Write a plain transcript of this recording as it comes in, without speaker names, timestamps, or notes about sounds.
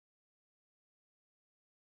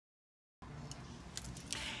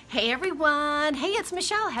Hey everyone, hey, it's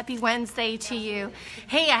Michelle. Happy Wednesday to you.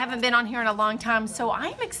 Hey, I haven't been on here in a long time, so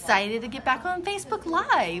I'm excited to get back on Facebook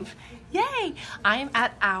Live. Yay! I'm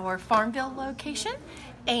at our Farmville location,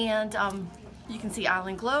 and you can see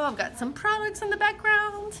Island Glow. I've got some products in the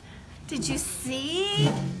background. Did you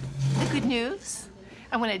see the good news?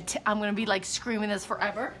 I'm gonna be like screaming this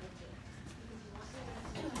forever.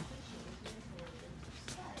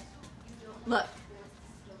 Look.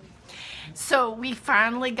 So we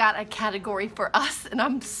finally got a category for us, and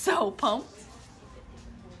I'm so pumped.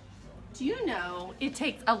 Do you know it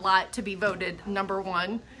takes a lot to be voted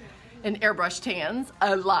 #1 in airbrush tans?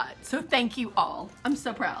 A lot. So thank you all. I'm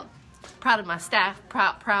so proud. Proud of my staff,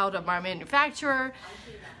 proud of my manufacturer,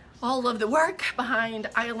 all of the work behind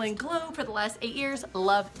Island Glow for the last 8 years.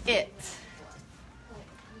 Love it.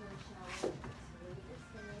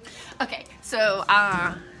 Okay, so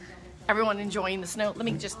everyone enjoying the snow. Let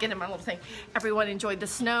me just get in my little thing. Everyone enjoyed the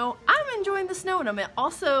snow. I'm enjoying the snow, and I'm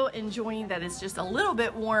also enjoying that it's just a little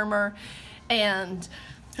bit warmer, and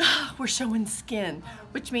we're showing skin,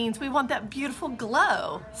 which means we want that beautiful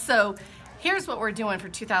glow. So here's what we're doing for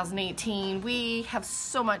 2018. We have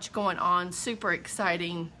so much going on, super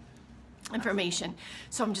exciting information.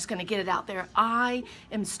 So I'm just gonna get it out there. I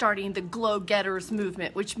am starting the Glow Getters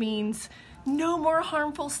movement, which means no more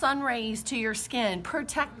harmful sun rays to your skin.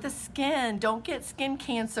 Protect the skin. Don't get skin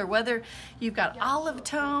cancer, whether you've got olive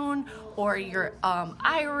tone or your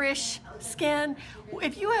Irish skin.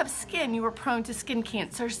 If you have skin, you are prone to skin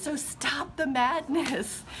cancer, so stop the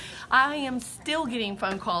madness. I am still getting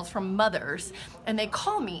phone calls from mothers, and they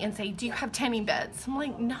call me and say, do you have tanning beds? I'm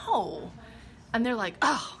like, no. And they're like,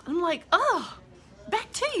 oh. I'm like, oh.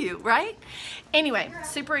 Back to you, right? Anyway,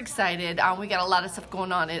 super excited. We got a lot of stuff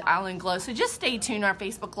going on at Island Glow, so just stay tuned on our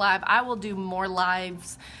Facebook Live. I will do more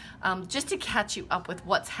lives just to catch you up with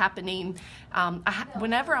what's happening.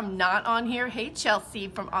 Whenever I'm not on here, hey Chelsea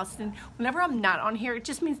from Austin, whenever I'm not on here, it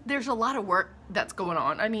just means there's a lot of work that's going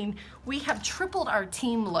on. I mean, we have tripled our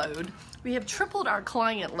team load. We have tripled our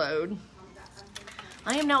client load.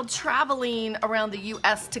 I am now traveling around the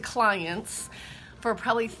US to clients for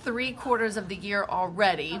probably 3/4 of the year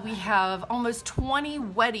already. We have almost 20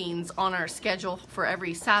 weddings on our schedule for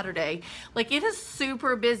every Saturday. Like, it is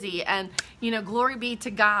super busy, and you know, glory be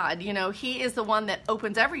to God. You know, He is the one that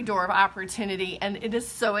opens every door of opportunity, and it is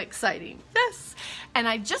so exciting. Yes. And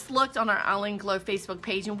I just looked on our Island Glow Facebook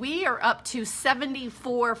page, and we are up to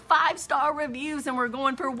 74 5-star reviews, and we're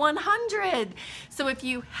going for 100. So if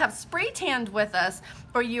you have spray tanned with us,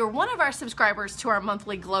 or you're one of our subscribers to our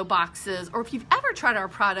monthly glow boxes, or if you've ever tried our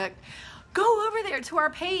product, go over there to our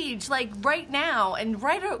page like right now and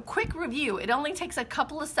write a quick review. It only takes a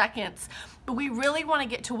couple of seconds, but we really want to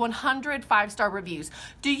get to 100 5-star reviews.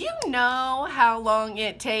 Do you know how long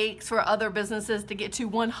it takes for other businesses to get to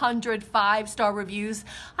 100 5-star reviews?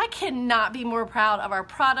 I cannot be more proud of our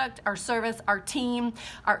product, our service, our team,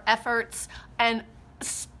 our efforts, and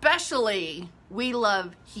especially we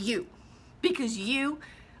love you, because you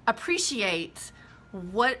appreciate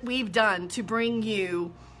what we've done to bring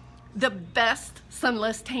you the best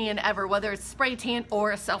sunless tan ever, whether it's spray tan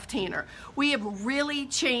or a self tanner. We have really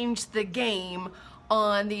changed the game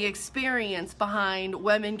on the experience behind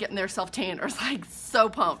women getting their self tanners. Like, so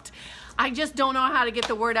pumped. I just don't know how to get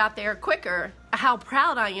the word out there quicker, how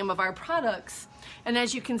proud I am of our products. And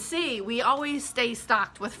as you can see, we always stay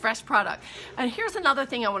stocked with fresh product. And here's another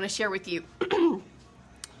thing I want to share with you.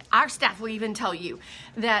 Our staff will even tell you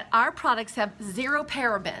that our products have 0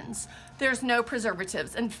 parabens. There's no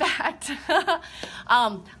preservatives. In fact,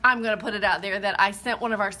 I'm gonna put it out there that I sent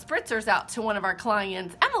one of our spritzers out to one of our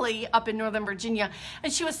clients, Emily, up in Northern Virginia,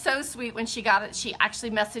 and she was so sweet when she got it. She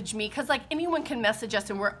actually messaged me, because like anyone can message us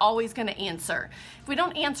and we're always gonna answer. If we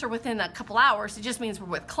don't answer within a couple hours, it just means we're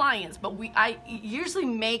with clients, but I usually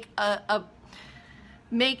make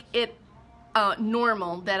it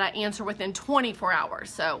normal that I answer within 24 hours.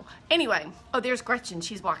 So anyway, oh, there's Gretchen.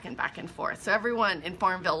 She's walking back and forth. So everyone in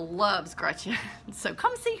Farmville loves Gretchen. So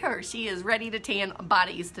come see her. She is ready to tan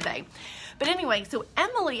bodies today. But anyway, so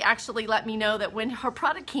Emily actually let me know that when her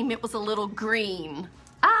product came, it was a little green.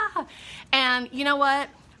 And you know what?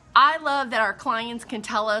 I love that our clients can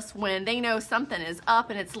tell us when they know something is up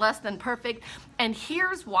and it's less than perfect. And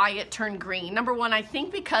here's why it turned green. #1, I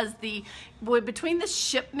think because between the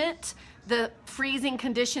shipment, the freezing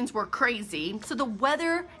conditions were crazy. So the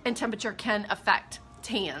weather and temperature can affect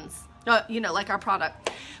tans, you know, like our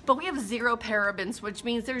product. But we have 0 parabens, which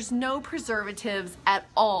means there's no preservatives at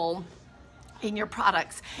all in your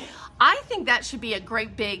products. I think that should be a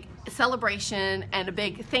great big celebration and a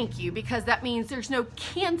big thank you, because that means there's no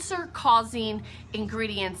cancer causing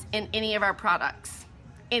ingredients in any of our products.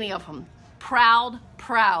 any of them. Proud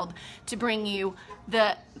to bring you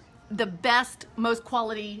the best, most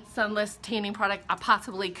quality sunless tanning product I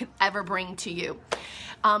possibly could ever bring to you.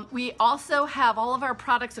 We also have all of our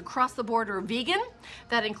products across the board are vegan.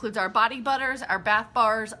 That includes our body butters, our bath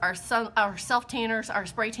bars, our self tanners, our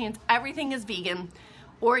spray tans. Everything is vegan,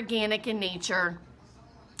 organic in nature,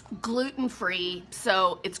 gluten-free,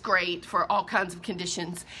 so it's great for all kinds of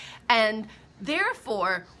conditions. And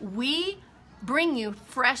therefore, we bring you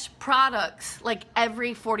fresh products like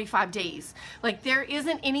every 45 days. Like there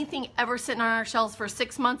isn't anything ever sitting on our shelves for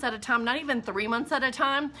 6 months at a time, not even 3 months at a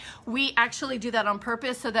time. We actually do that on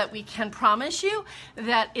purpose so that we can promise you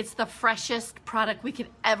that it's the freshest product we could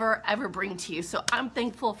ever bring to you. So I'm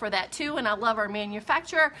thankful for that too, and I love our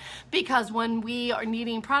manufacturer because when we are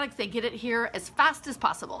needing products, they get it here as fast as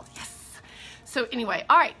possible. Yes. So anyway,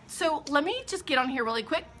 all right, so let me just get on here really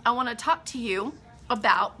quick. I wanna talk to you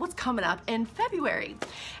about what's coming up in February.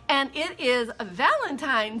 And it is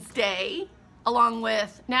Valentine's Day along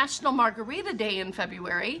with National Margarita Day in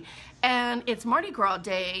February, and it's Mardi Gras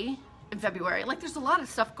Day in February. Like there's a lot of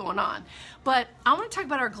stuff going on. But I want to talk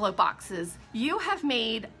about our glow boxes. You have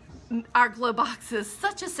made our glow boxes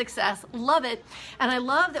such a success. Love it. And I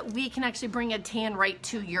love that we can actually bring a tan right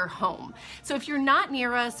to your home. So if you're not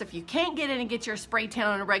near us, if you can't get in and get your spray tan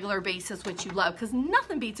on a regular basis, which you love because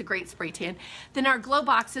nothing beats a great spray tan, then our glow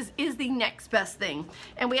boxes is the next best thing.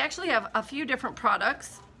 And we actually have a few different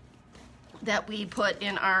products that we put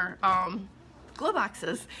in our glow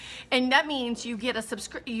boxes, and that means you get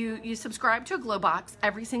a you subscribe to a glow box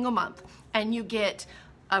every single month, and you get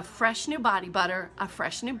a fresh new body butter, a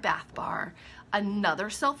fresh new bath bar, another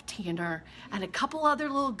self tanner, and a couple other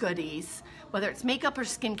little goodies, whether it's makeup or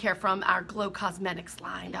skincare from our Glow Cosmetics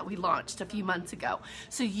line that we launched a few months ago.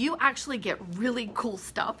 So you actually get really cool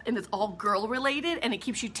stuff, and it's all girl related, and it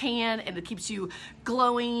keeps you tan, and it keeps you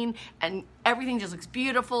glowing, and everything just looks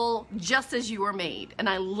beautiful, just as you were made. And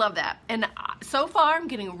I love that. And so far, I'm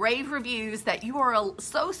getting rave reviews that you are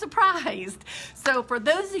so surprised. So for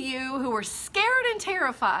those of you who are scared and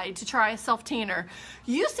terrified to try a self tanner,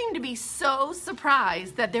 you seem to be so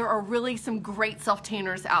surprised that there are really some great self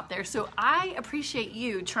tanners out there. So I appreciate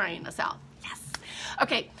you trying us out. Yes.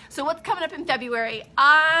 Okay, so what's coming up in February?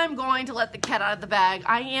 I'm going to let the cat out of the bag.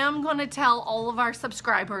 I am going to tell all of our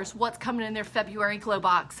subscribers what's coming in their February glow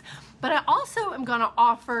box. But I also am going to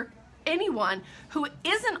offer anyone who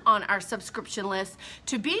isn't on our subscription list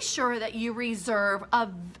to be sure that you reserve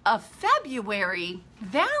a February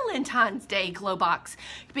Valentine's Day glow box,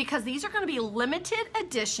 because these are going to be limited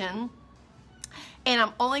edition, and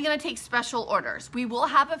I'm only going to take special orders. We will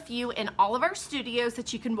have a few in all of our studios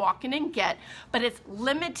that you can walk in and get, but it's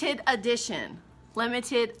limited edition.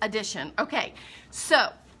 Limited edition. Okay,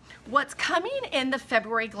 so what's coming in the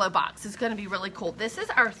February glow box is going to be really cool. This is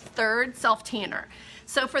our third self tanner.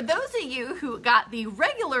 So for those of you who got the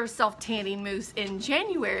regular self tanning mousse in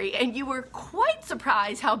January and you were quite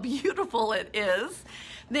surprised how beautiful it is,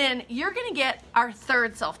 then you're going to get our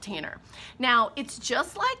third self tanner. Now it's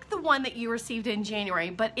just like the one that you received in January,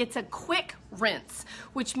 but it's a quick rinse,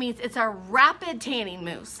 which means it's our rapid tanning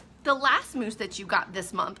mousse. The last mousse that you got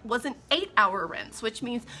this month was an 8-hour rinse, which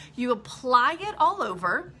means you apply it all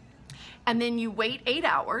over and then you wait 8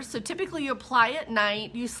 hours. So typically you apply it at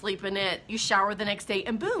night, you sleep in it, you shower the next day,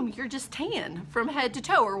 and boom, you're just tan from head to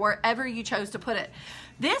toe or wherever you chose to put it.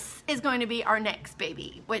 This is going to be our next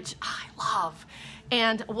baby, which I love.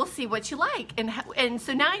 And we'll see what you like. And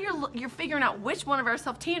so now you're figuring out which one of our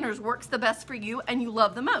self tanners works the best for you and you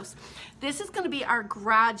love the most. This is going to be our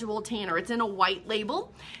gradual tanner. It's in a white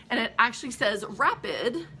label, and it actually says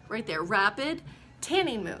Rapid right there, Rapid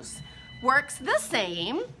Tanning Mousse. Works the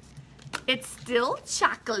same. It's still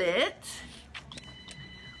chocolate,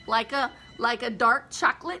 like a dark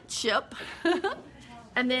chocolate chip,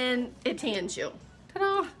 and then it tans you.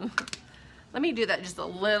 Ta-da! Let me do that just a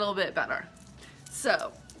little bit better.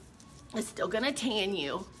 So it's still gonna tan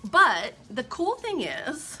you, but the cool thing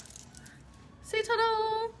is, see,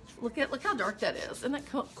 ta-da! Look how dark that is. Isn't that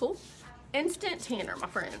cool? Instant tanner, my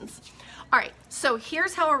friends. All right, so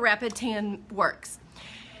here's how a rapid tan works.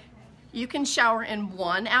 You can shower in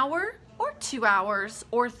 1 hour, or 2 hours,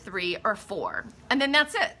 or 3 or 4, and then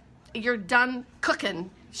that's it. You're done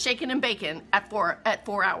cooking, shaking and baking at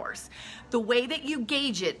 4 hours. The way that you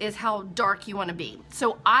gauge it is how dark you want to be.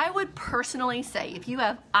 So I would personally say if you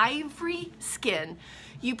have ivory skin,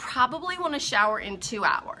 you probably want to shower in 2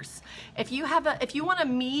 hours. If you want a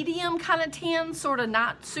medium kind of tan, sort of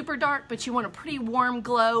not super dark, but you want a pretty warm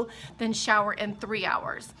glow, then shower in 3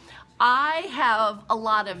 hours. I have a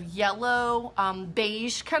lot of yellow,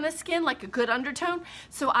 beige kind of skin, like a good undertone,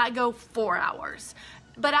 so I go 4 hours.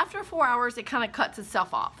 but after 4 hours, it kind of cuts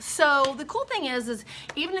itself off. So the cool thing is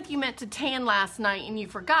even if you meant to tan last night and you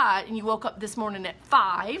forgot and you woke up this morning at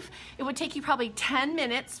 5, it would take you probably 10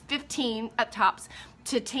 minutes, 15 at tops,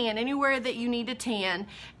 to tan anywhere that you need to tan,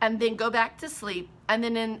 and then go back to sleep. And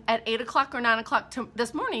then at 8 o'clock or 9 o'clock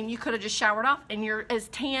this morning, you could have just showered off and you're as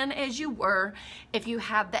tan as you were if you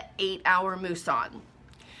had the 8-hour mousse on.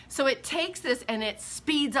 So it takes this and it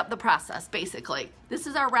speeds up the process, basically. This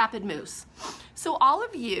is our rapid mousse. So all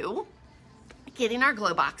of you getting our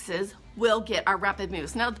glow boxes will get our rapid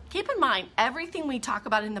mousse. Now keep in mind, everything we talk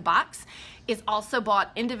about in the box is also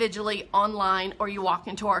bought individually online, or you walk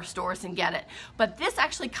into our stores and get it. But this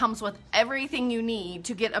actually comes with everything you need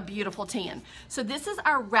to get a beautiful tan. So this is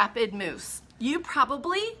our rapid mousse. You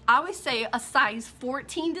probably, I always say a size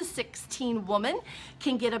 14 to 16 woman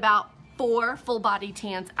can get about 4 full body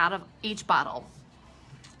tans out of each bottle.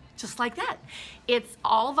 Just like that. It's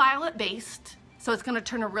all violet based. So it's gonna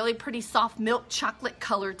turn a really pretty soft milk chocolate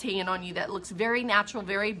color tan on you that looks very natural,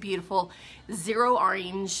 very beautiful. 0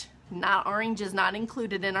 orange. Orange is not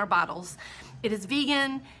included in our bottles. It is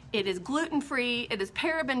vegan, it is gluten-free, it is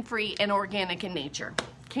paraben-free, and organic in nature.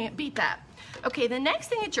 Can't beat that. Okay, the next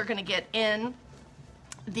thing that you're gonna get in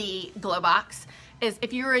the Glow Box is,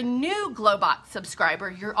 if you're a new Glow Box subscriber,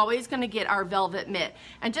 you're always gonna get our Velvet Mitt.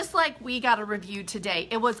 And just like we got a review today,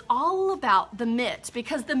 it was all about the mitt,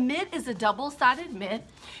 because the mitt is a double-sided mitt.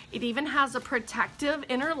 It even has a protective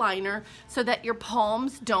inner liner so that your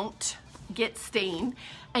palms don't get stained,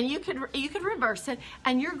 and you could reverse it,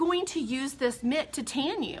 and you're going to use this mitt to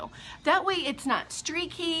tan you. That way it's not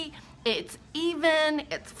streaky, it's even,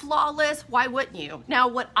 it's flawless. Why wouldn't you? Now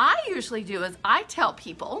what I usually do is I tell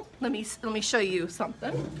people, let me show you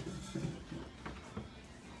something.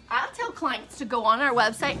 I'll tell clients to go on our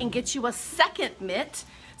website and get you a second mitt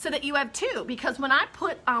so that you have 2, because when I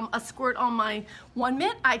put a squirt on my one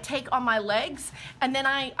mitt, I take on my legs, and then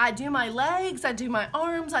I do my legs, I do my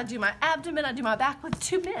arms, I do my abdomen, I do my back with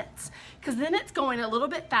 2 mitts, because then it's going a little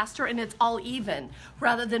bit faster and it's all even,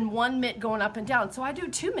 rather than one mitt going up and down. So I do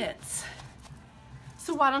 2 mitts.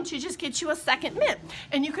 So why don't you just get you a second mitt?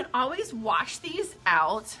 And you can always wash these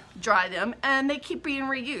out, dry them, and they keep being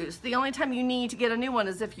reused. The only time you need to get a new one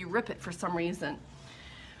is if you rip it for some reason.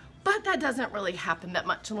 But that doesn't really happen that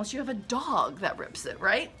much unless you have a dog that rips it,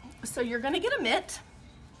 right? So you're gonna get a mitt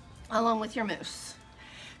along with your mousse.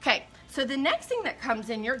 Okay, so the next thing that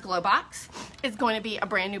comes in your Glow Box is going to be a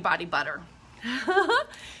brand new body butter.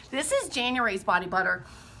 This is January's body butter.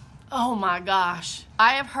 Oh my gosh,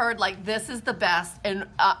 I have heard like this is the best, and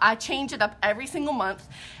I change it up every single month,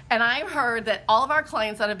 and I've heard that all of our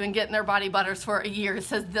clients that have been getting their body butters for a year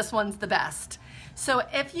says this one's the best. So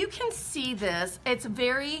if you can see this, it's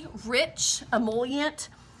very rich, emollient.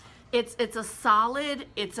 It's a solid,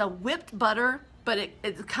 it's a whipped butter, but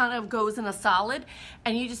it kind of goes in a solid,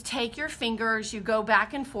 and you just take your fingers, you go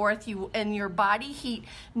back and forth, and your body heat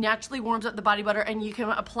naturally warms up the body butter, and you can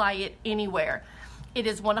apply it anywhere. It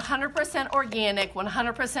is 100% organic,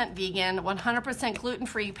 100% vegan, 100%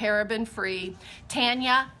 gluten-free, paraben-free.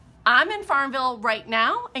 Tanya, I'm in Farmville right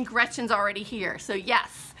now, and Gretchen's already here, so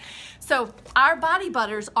yes. So our body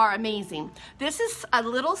butters are amazing. This is a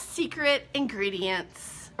little secret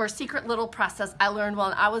ingredients, or secret little process I learned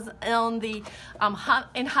when I was on the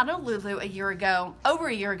in Honolulu over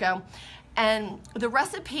a year ago, and the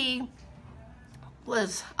recipe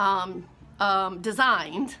was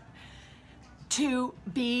designed to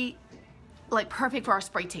be like perfect for our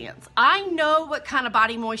spray tans. I know what kind of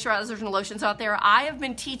body moisturizers and lotions out there. I have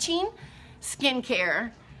been teaching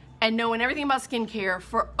skincare and knowing everything about skincare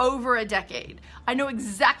for over a decade. I know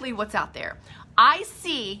exactly what's out there. I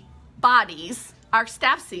see bodies, our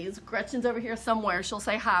staff sees, Gretchen's over here somewhere, she'll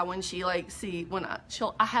say hi when she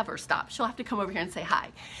I have her stop. She'll have to come over here and say hi.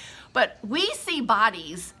 But we see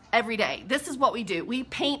bodies every day. This is what we do. We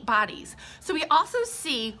paint bodies. So we also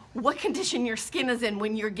see what condition your skin is in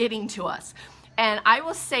when you're getting to us. And I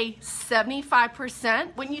will say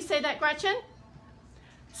 75%. Wouldn't you say that, Gretchen?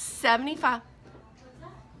 75.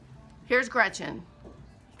 Here's Gretchen.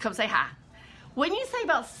 Come say hi. Wouldn't you say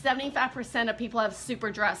about 75% of people have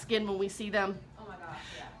super dry skin when we see them? Oh my gosh,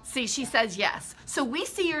 yeah. See, she says yes. So we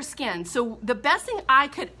see your skin. So the best thing I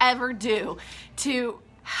could ever do to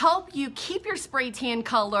help you keep your spray tan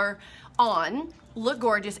color on, look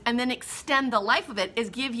gorgeous, and then extend the life of it is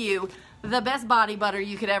give you the best body butter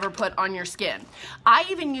you could ever put on your skin. I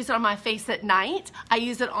even use it on my face at night. I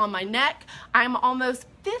use it on my neck. I'm almost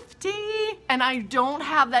 50 and I don't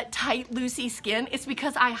have that tight, loosey skin. It's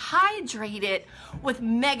because I hydrate it with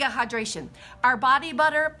mega hydration. Our body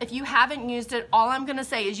butter, if you haven't used it, all I'm gonna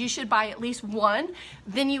say is you should buy at least one,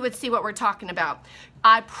 then you would see what we're talking about.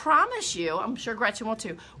 I promise you, I'm sure Gretchen will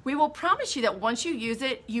too, we will promise you that once you use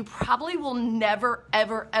it, you probably will never,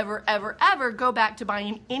 ever, ever, ever, ever go back to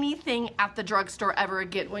buying anything at the drugstore ever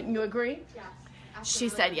again. Wouldn't you agree? Yes. She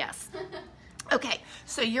said yes. Okay,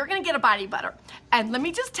 so you're gonna get a body butter. And let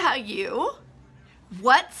me just tell you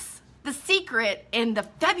what's the secret in the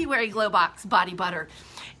February Glow Box body butter.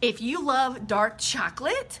 If you love dark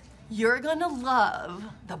chocolate, you're gonna love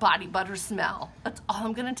the body butter smell. That's all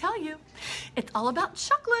I'm gonna tell you. It's all about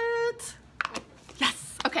chocolate.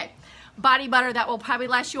 Yes, okay. Body butter that will probably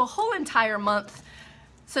last you a whole entire month.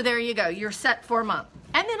 So there you go, you're set for a month.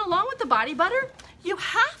 And then along with the body butter, you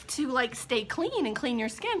have to like stay clean and clean your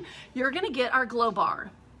skin. You're gonna get our Glow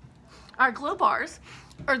Bar. Our Glow Bars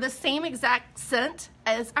are the same exact scent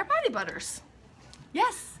as our body butters.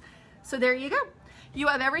 Yes, so there you go. You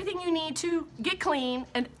have everything you need to get clean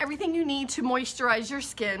and everything you need to moisturize your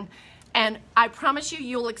skin. And I promise you,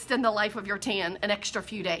 you'll extend the life of your tan an extra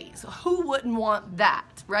few days. Who wouldn't want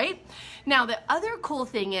that, right? Now, the other cool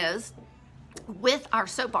thing is, with our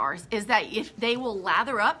soap bars is that if they will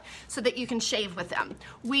lather up so that you can shave with them.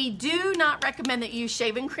 We do not recommend that you use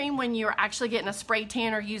shaving cream when you're actually getting a spray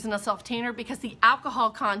tan or using a self tanner because the alcohol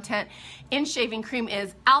content in shaving cream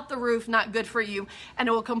is out the roof, not good for you, and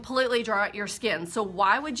it will completely dry out your skin. So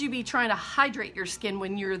why would you be trying to hydrate your skin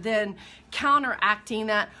when you're then counteracting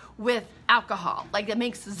that with alcohol? Like, that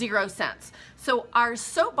makes zero sense. So our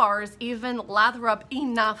soap bars even lather up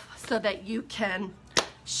enough so that you can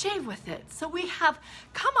shave with it. So we have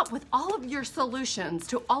come up with all of your solutions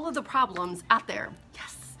to all of the problems out there.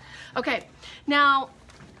 Yes. Okay, now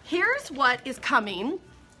here's what is coming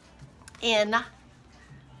in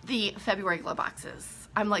the February Glow Boxes.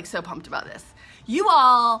 I'm like so pumped about this. You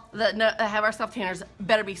all that have our self tanners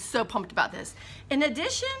better be so pumped about this. In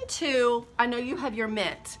addition to, I know you have your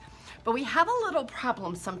mitt, but we have a little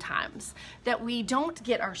problem sometimes that we don't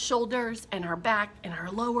get our shoulders and our back and our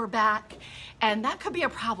lower back, and that could be a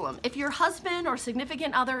problem. If your husband or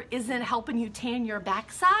significant other isn't helping you tan your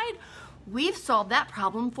backside, we've solved that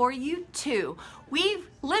problem for you too. We've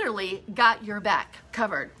literally got your back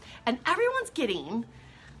covered, and everyone's getting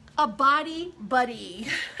a body buddy.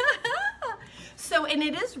 So, and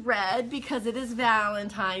it is red because it is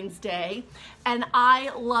Valentine's Day, and I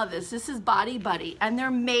love this. This is Body Buddy, and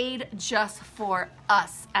they're made just for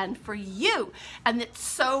us and for you, and it's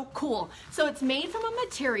so cool. So it's made from a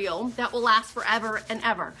material that will last forever and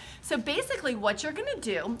ever. So basically what you're gonna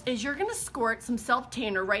do is you're gonna squirt some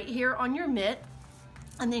self-tanner right here on your mitt,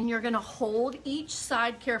 and then you're gonna hold each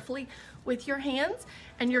side carefully with your hands,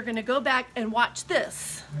 and you're gonna go back and watch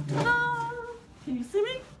this. Ta-da! Can you see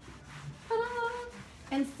me? Ta-da!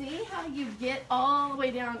 And see how you get all the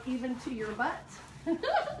way down even to your butt?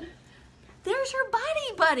 There's your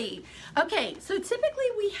Body Buddy. Okay, so typically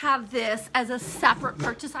we have this as a separate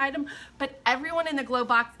purchase item, but everyone in the Glow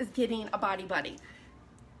Box is getting a Body Buddy.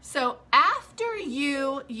 So after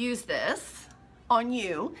you use this on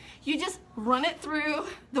you, you just run it through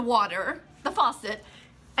the water, the faucet,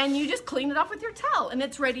 and you just clean it off with your towel, and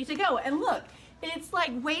it's ready to go. And look, it's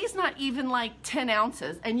like weighs not even like 10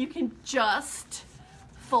 ounces, and you can just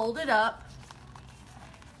fold it up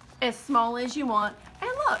as small as you want, and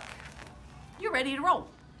look, you're ready to roll.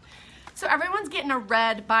 So everyone's getting a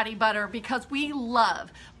red body butter because we love.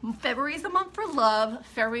 February is the month for love.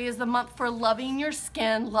 February is the month for loving your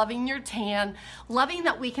skin, loving your tan, loving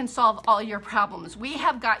that we can solve all your problems. We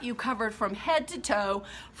have got you covered from head to toe,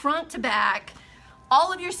 front to back,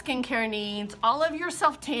 all of your skincare needs, all of your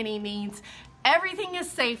self-tanning needs. Everything is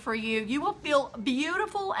safe for you. You will feel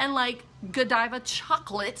beautiful and like Godiva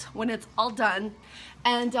chocolate when it's all done.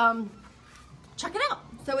 And check it out.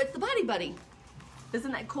 So it's the Body Buddy.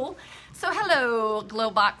 Isn't that cool? So hello,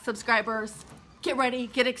 Glow Box subscribers. Get ready,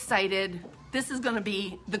 get excited. This is gonna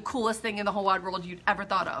be the coolest thing in the whole wide world you'd ever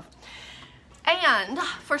thought of. And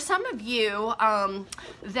for some of you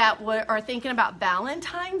that are thinking about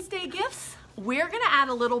Valentine's Day gifts, we're gonna add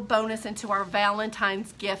a little bonus into our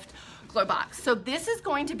Valentine's gift Glow Box. So this is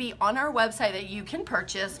going to be on our website that you can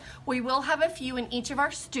purchase. We will have a few in each of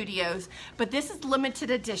our studios, but this is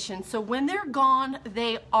limited edition. So when they're gone,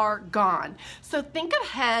 they are gone. So think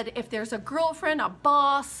ahead if there's a girlfriend, a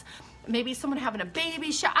boss, maybe someone having a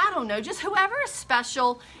baby shower, I don't know, just whoever is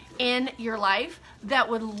special in your life that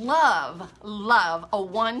would love a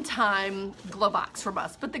one-time glow box from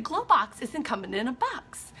us. But the glow box isn't coming in a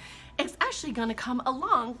box. It's actually going to come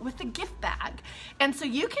along with the gift bag. And so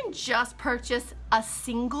you can just purchase a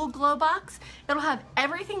single glow box. It'll have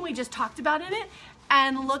everything we just talked about in it.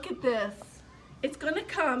 And look at this. It's going to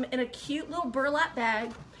come in a cute little burlap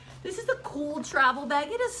bag. This is a cool travel bag.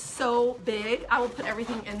 It is so big. I will put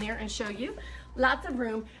everything in there and show you. Lots of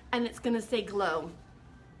room, and it's going to say glow.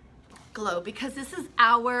 Glow, because this is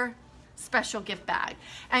our special gift bag,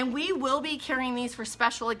 and we will be carrying these for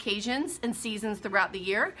special occasions and seasons throughout the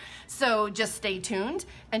year. So just stay tuned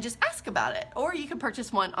and just ask about it, or you can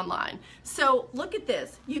purchase one online. So look at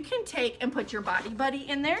this. You can take and put your Body Buddy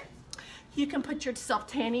in there. You can put your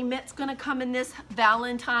self-tanning mitt's gonna come in this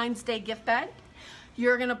Valentine's Day gift bag.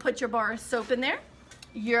 You're gonna put your bar of soap in there.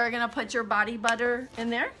 You're gonna put your body butter in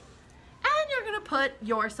there, and you're gonna put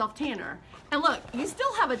your self-tanner. And look, you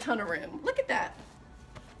still have a ton of room. Look at that.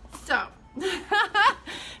 So,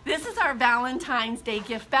 this is our Valentine's Day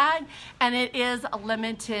gift bag, and it is a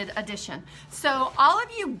limited edition. So, all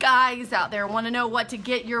of you guys out there want to know what to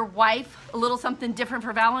get your wife, a little something different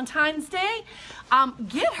for Valentine's Day?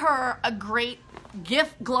 Get her a great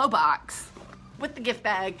gift glow box with the gift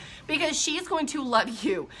bag, because she's going to love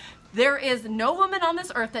you. There is no woman on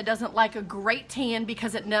this earth that doesn't like a great tan,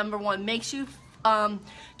 because it, number one, makes you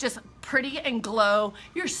just pretty and glow.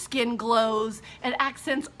 Your skin glows. It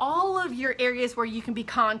accents all of your areas where you can be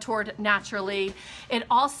contoured naturally. It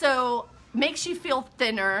also makes you feel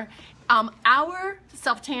thinner. Our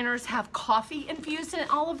self-tanners have coffee infused in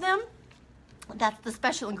all of them. That's the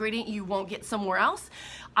special ingredient you won't get somewhere else.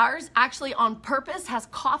 Ours actually on purpose has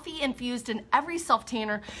coffee infused in every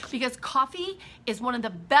self-tanner, because coffee is one of the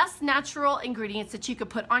best natural ingredients that you could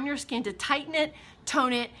put on your skin to tighten it,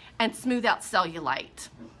 tone it, and smooth out cellulite.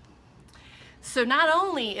 So not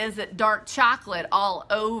only is it dark chocolate all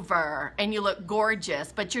over and you look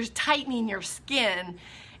gorgeous, but you're tightening your skin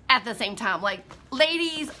at the same time. Like,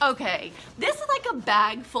 ladies, okay, this is like a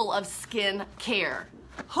bag full of skin care.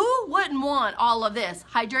 Who wouldn't want all of this?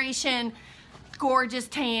 Hydration, gorgeous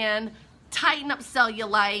tan, tighten up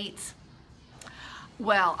cellulite.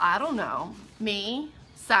 Well, I don't know. Me,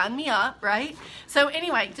 sign me up, right? So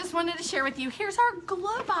anyway, just wanted to share with you, here's our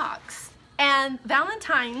glow box. And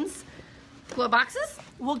Valentine's glow boxes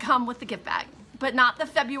will come with the gift bag, but not the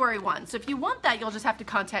February one. So if you want that, you'll just have to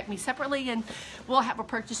contact me separately, and we'll have a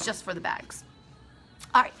purchase just for the bags.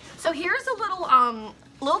 All right, so here's a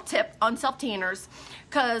little tip on self-tanners,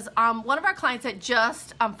 because one of our clients that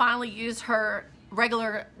just finally used her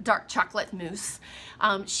regular dark chocolate mousse,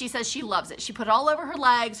 she says she loves it. She put it all over her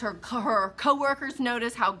legs. Her co-workers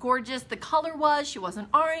noticed how gorgeous the color was. She wasn't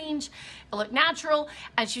orange. It looked natural,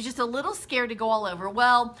 and she was just a little scared to go all over.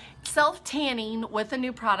 Well, self-tanning with a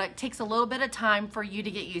new product takes a little bit of time for you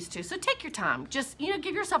to get used to. So take your time. Just,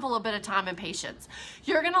 give yourself a little bit of time and patience.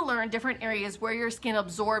 You're going to learn different areas where your skin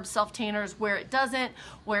absorbs self-tanners, where it doesn't,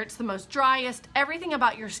 where it's the most driest. Everything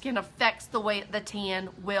about your skin affects the way the tan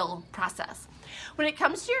will process. When it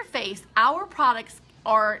comes to your face, our products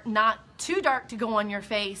are not too dark to go on your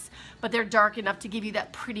face, but they're dark enough to give you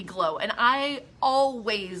that pretty glow. And I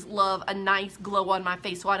always love a nice glow on my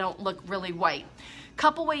face so I don't look really white.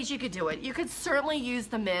 Couple ways you could do it. You could certainly use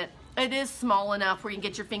the mitt. It is small enough where you can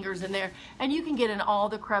get your fingers in there, and you can get in all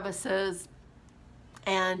the crevices,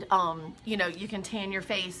 and you can tan your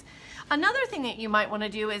face. Another thing that you might want to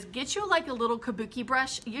do is get you like a little kabuki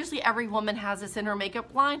brush. Usually every woman has this in her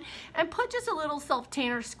makeup line, and put just a little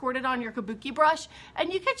self-tanner squirted on your kabuki brush,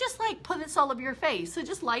 and you could just like put this all over your face. So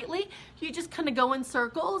just lightly, you just kind of go in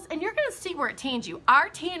circles, and you're going to see where it tans you. Our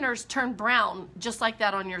tanners turn brown just like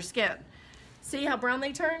that on your skin. See how brown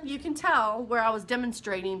they turn? You can tell where I was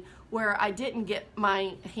demonstrating where I didn't get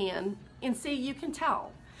my hand, and see, you can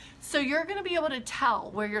tell. So you're going to be able to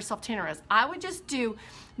tell where your self-tanner is. I would just do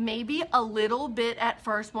maybe a little bit at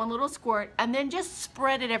first, one little squirt, and then just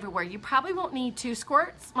spread it everywhere. You probably won't need 2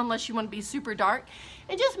 squirts unless you want to be super dark.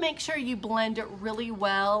 And just make sure you blend it really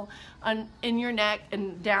well in your neck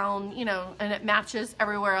and down, and it matches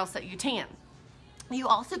everywhere else that you tan. You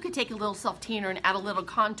also could take a little self-tanner and add a little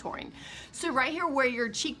contouring. So right here where your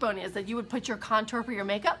cheekbone is, that you would put your contour for your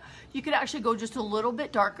makeup, you could actually go just a little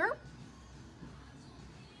bit darker.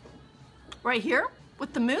 Right here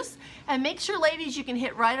with the mousse, and make sure, ladies, you can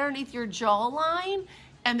hit right underneath your jawline,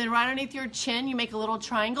 and then right underneath your chin you make a little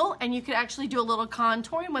triangle, and you could actually do a little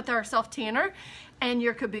contouring with our self-tanner and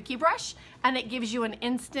your kabuki brush, and it gives you an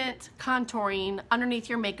instant contouring underneath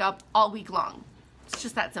your makeup all week long. It's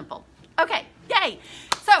just that simple. Okay, yay!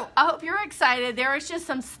 So So I hope you're excited. There is just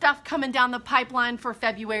some stuff coming down the pipeline for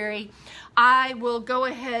February. I will go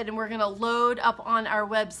ahead and we're going to load up on our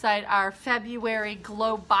website our February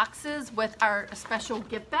glow boxes with our special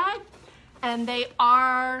gift bag. And they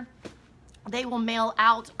will mail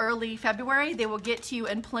out early February. They will get to you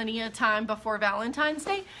in plenty of time before Valentine's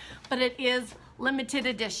Day, but it is limited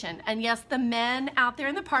edition. And yes, the men out there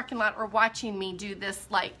in the parking lot are watching me do this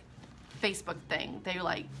like Facebook thing. They're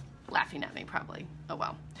like laughing at me probably. Oh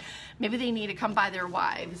well. Maybe they need to come buy their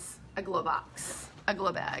wives a glow box, a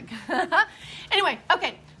glow bag. Anyway,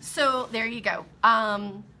 okay, so there you go.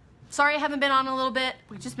 Sorry I haven't been on a little bit.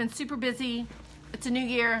 We've just been super busy. It's a new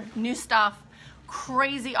year, new stuff,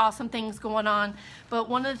 crazy awesome things going on. But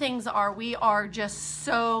one of the things we are just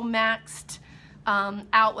so maxed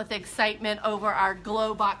out with excitement over our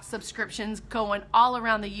glow box subscriptions going all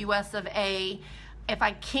around the US of A. If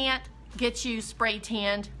I can't get you spray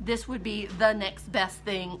tanned, this would be the next best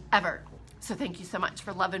thing ever. So thank you so much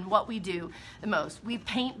for loving what we do the most. We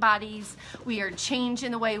paint bodies. We are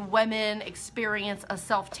changing the way women experience a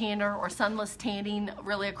self-tanner or sunless tanning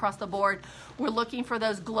really across the board. We're looking for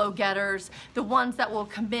those glow getters, the ones that will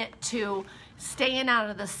commit to staying out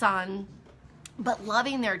of the sun, but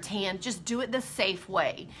loving their tan. Just do it the safe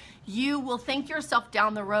way. You will thank yourself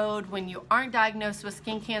down the road when you aren't diagnosed with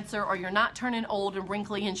skin cancer or you're not turning old and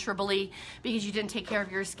wrinkly and shrivelly because you didn't take care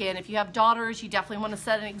of your skin. If you have daughters, you definitely want to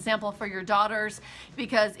set an example for your daughters,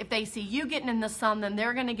 because if they see you getting in the sun, then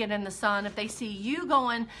they're going to get in the sun. If they see you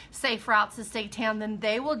going safe routes to stay tan, then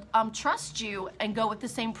they will trust you and go with the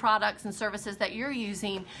same products and services that you're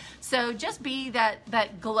using. So just be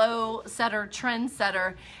that glow setter, trend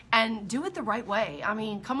setter, and do it the right way. I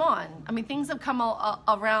mean, come on. I mean, things have come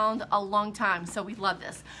around a long time, so we love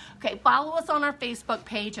this. Okay, follow us on our Facebook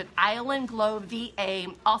page at Island Glow VA.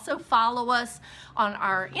 Also follow us on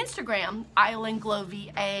our Instagram, Island Glow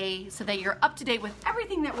VA, so that you're up to date with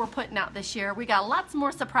everything that we're putting out this year. We got lots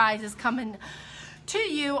more surprises coming to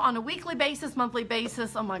you on a weekly basis, monthly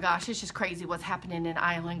basis. Oh my gosh, it's just crazy what's happening in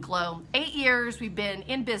Island Glow. 8 years we've been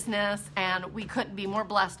in business, and we couldn't be more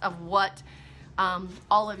blessed of what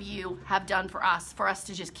all of you have done for us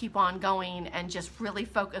to just keep on going and just really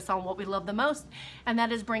focus on what we love the most, and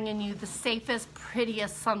that is bringing you the safest,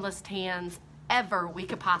 prettiest sunless tans ever we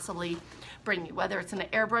could possibly bring you. Whether it's in an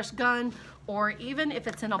airbrush gun or even if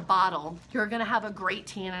it's in a bottle, you're gonna have a great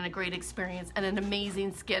tan and a great experience and an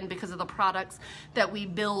amazing skin because of the products that we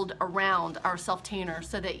build around our self-tanner,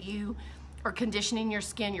 so that you are conditioning your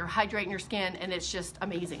skin, you're hydrating your skin, and it's just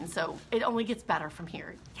amazing. So it only gets better from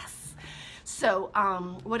here. Yes. So,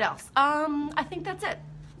 what else? I think that's it.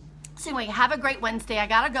 So anyway, have a great Wednesday. I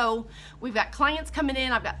gotta go. We've got clients coming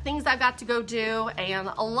in. I've got things I've got to go do, and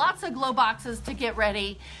lots of glow boxes to get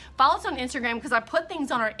ready. Follow us on Instagram because I put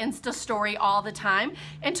things on our Insta story all the time.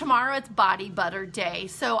 And tomorrow it's Body Butter Day.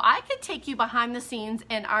 So I could take you behind the scenes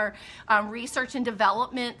in our research and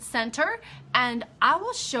development center, and I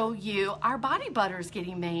will show you our body butters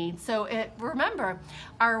getting made. So remember,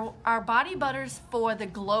 our body butters for the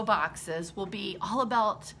glow boxes will be all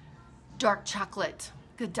about dark chocolate.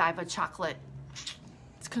 Godiva chocolate.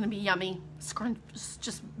 It's gonna be yummy. It's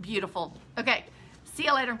just beautiful. Okay, see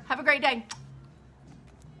you later. Have a great day.